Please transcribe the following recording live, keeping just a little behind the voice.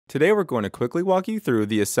Today we're going to quickly walk you through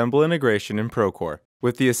the Assemble integration in Procore.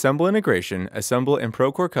 With the Assemble integration, Assemble and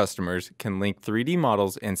Procore customers can link 3D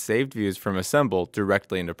models and saved views from Assemble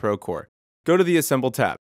directly into Procore. Go to the Assemble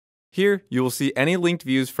tab. Here, you will see any linked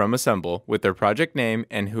views from Assemble with their project name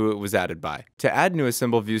and who it was added by. To add new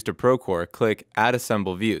Assemble views to Procore, click Add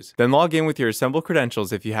Assemble Views. Then log in with your Assemble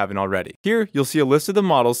credentials if you haven't already. Here, you'll see a list of the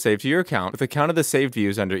models saved to your account with a count of the saved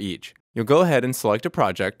views under each. You'll go ahead and select a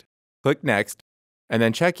project, click Next, and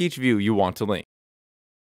then check each view you want to link.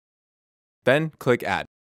 Then click Add.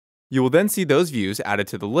 You will then see those views added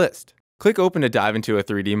to the list. Click Open to dive into a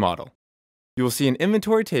 3D model. You will see an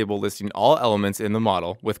inventory table listing all elements in the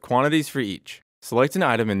model with quantities for each. Select an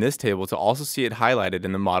item in this table to also see it highlighted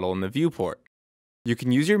in the model in the viewport. You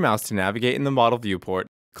can use your mouse to navigate in the model viewport,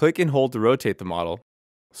 click and hold to rotate the model,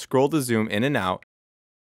 scroll to zoom in and out,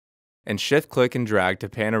 and shift click and drag to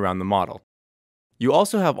pan around the model. You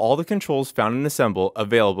also have all the controls found in Assemble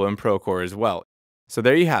available in Procore as well. So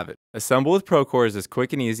there you have it. Assemble with Procore is as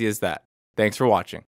quick and easy as that. Thanks for watching.